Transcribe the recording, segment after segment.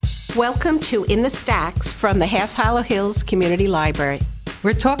Welcome to In the Stacks from the Half Hollow Hills Community Library.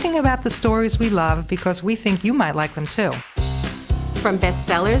 We're talking about the stories we love because we think you might like them too. From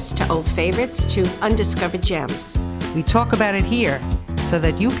bestsellers to old favorites to undiscovered gems. We talk about it here so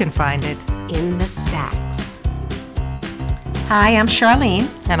that you can find it in the Stacks. Hi, I'm Charlene.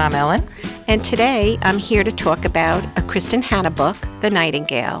 And I'm Ellen. And today I'm here to talk about a Kristin Hannah book, The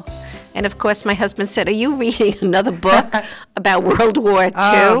Nightingale. And of course, my husband said, "Are you reading another book about World War II?"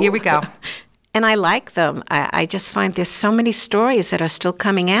 Oh, here we go. And I like them. I just find there's so many stories that are still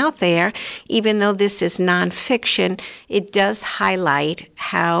coming out there. Even though this is nonfiction, it does highlight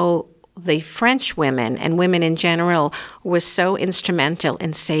how the French women and women in general were so instrumental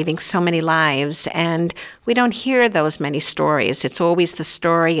in saving so many lives. And we don't hear those many stories. It's always the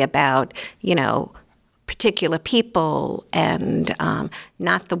story about, particular people and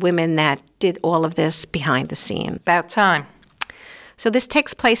not the women that did all of this behind the scenes. About time. So this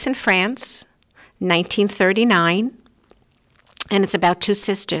takes place in France, 1939, and it's about two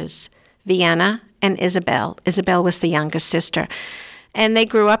sisters, Vienna and Isabelle. Isabelle was the younger sister. And they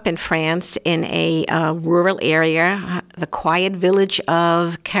grew up in France in a rural area, the quiet village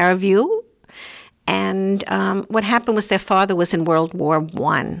of Carriveau. And what happened was their father was in World War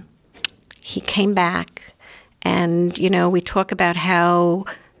I. He came back, and, we talk about how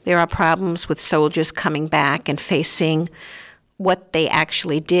there are problems with soldiers coming back and facing what they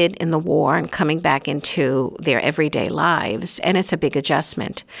actually did in the war and coming back into their everyday lives, and it's a big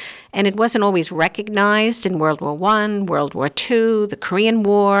adjustment. And it wasn't always recognized in World War I, World War II, the Korean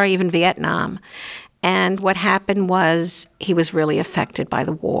War, even Vietnam. And what happened was he was really affected by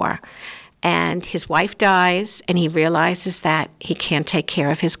the war. And his wife dies, and he realizes that he can't take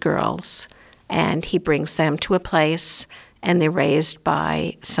care of his girls. And he brings them to a place, and they're raised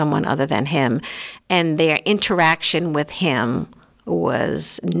by someone other than him. And their interaction with him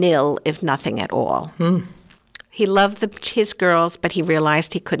was nil, if nothing at all. He loved his girls, but he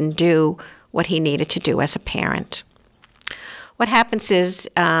realized he couldn't do what he needed to do as a parent. What happens is,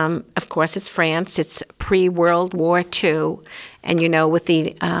 of course, it's France. It's pre-World War II, and with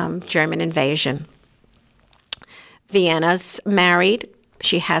the German invasion. Vienna's married.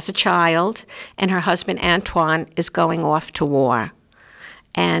 She has a child, and her husband, Antoine, is going off to war.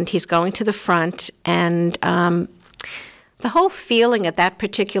 And he's going to the front, and the whole feeling at that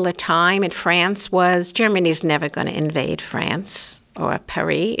particular time in France was Germany's never going to invade France or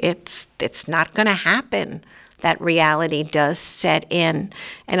Paris. It's not going to happen. That reality does set in.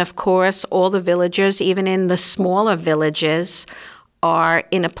 And of course, all the villagers, even in the smaller villages, are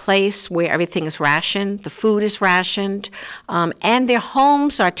in a place where everything is rationed, the food is rationed, and their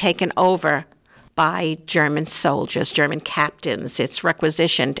homes are taken over by German soldiers, German captains. It's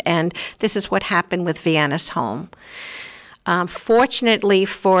requisitioned. And this is what happened with Vienna's home. Fortunately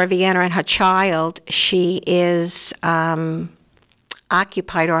for Vienna and her child, she is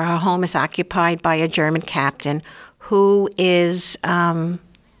occupied, or her home is occupied by a German captain who is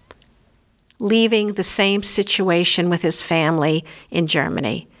leaving the same situation with his family in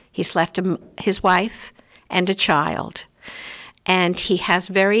Germany. He's left his wife and a child. And he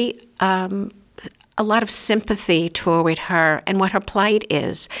has a lot of sympathy toward her and what her plight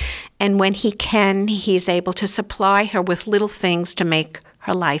is. And when he can, he's able to supply her with little things to make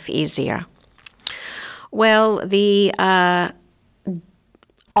her life easier. Well, the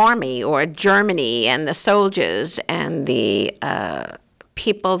army, or Germany, and the soldiers and the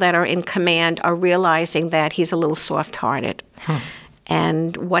people that are in command are realizing that he's a little soft-hearted.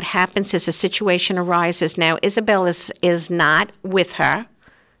 And what happens is a situation arises. Now, Isabelle is not with her.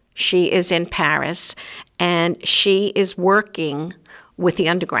 She is in Paris, and she is working with the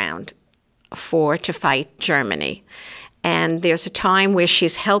underground to fight Germany. And there's a time where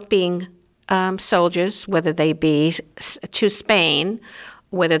she's helping soldiers, whether they be to Spain,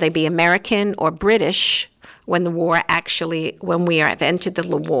 whether they be American or British, when we have entered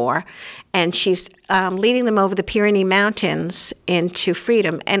the war, and she's leading them over the Pyrenees Mountains into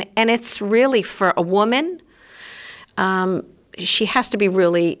freedom. And it's really, for a woman, she has to be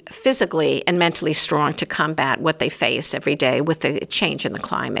really physically and mentally strong to combat what they face every day with the change in the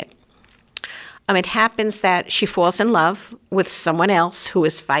climate. It happens that she falls in love with someone else who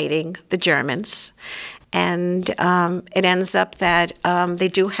is fighting the Germans. And it ends up that they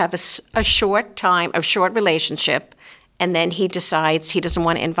do have a short relationship, and then he decides he doesn't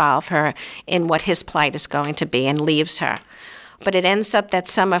want to involve her in what his plight is going to be and leaves her. But it ends up that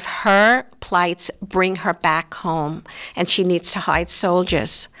some of her plights bring her back home, and she needs to hide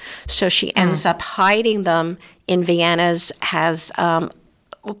soldiers. So she ends up hiding them in Vienna's, has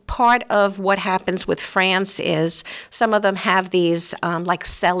part of what happens with France is some of them have these like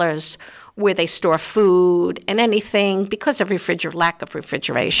cellars where they store food and anything because of lack of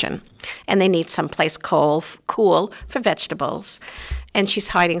refrigeration. And they need someplace cool for vegetables. And she's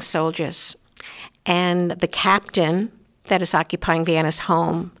hiding soldiers. And the captain that is occupying Vienna's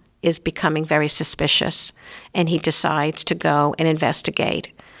home is becoming very suspicious. And he decides to go and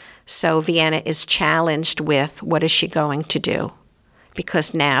investigate. So Vienna is challenged with what is she going to do?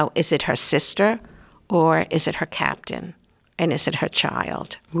 Because now, is it her sister or is it her captain? And is it her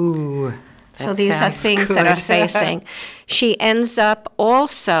child? Ooh. So these are things that are facing. She ends up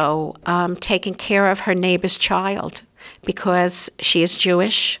also taking care of her neighbor's child because she is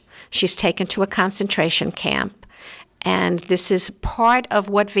Jewish. She's taken to a concentration camp. And this is part of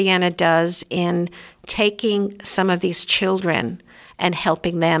what Vienna does in taking some of these children and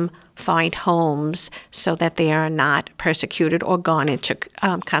helping them find homes so that they are not persecuted or gone into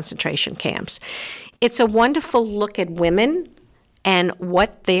concentration camps. It's a wonderful look at women and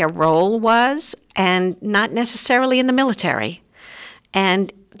what their role was, and not necessarily in the military.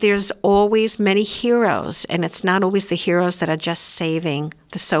 And there's always many heroes, and it's not always the heroes that are just saving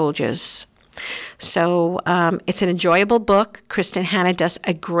the soldiers. So it's an enjoyable book. Kristen Hanna does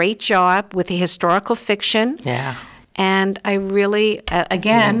a great job with the historical fiction. Yeah. And I really,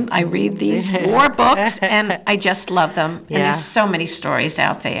 I read these war books, and I just love them. Yeah. And there's so many stories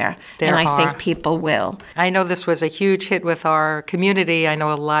out there, and I think people will. I know this was a huge hit with our community. I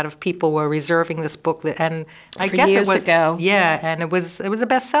know a lot of people were reserving this book, and I guess years it was ago. Yeah, and it was a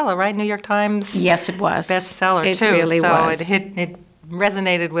bestseller, right? New York Times. Yes, it was Bestseller it too. It really so was. It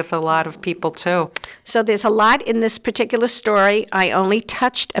resonated with a lot of people too. So there's a lot in this particular story. I only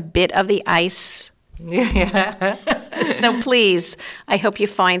touched a bit of the ice. Yeah. So please, I hope you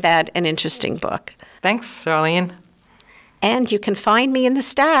find that an interesting book. Thanks, Charlene. And you can find me in the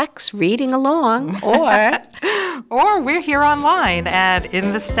stacks reading along, or we're here online at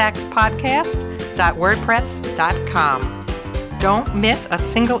inthestackspodcast.wordpress.com. Don't miss a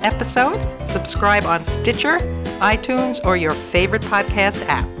single episode. Subscribe on Stitcher, iTunes, or your favorite podcast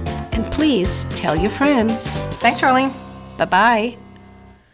app. And please tell your friends. Thanks, Charlene. Bye-bye.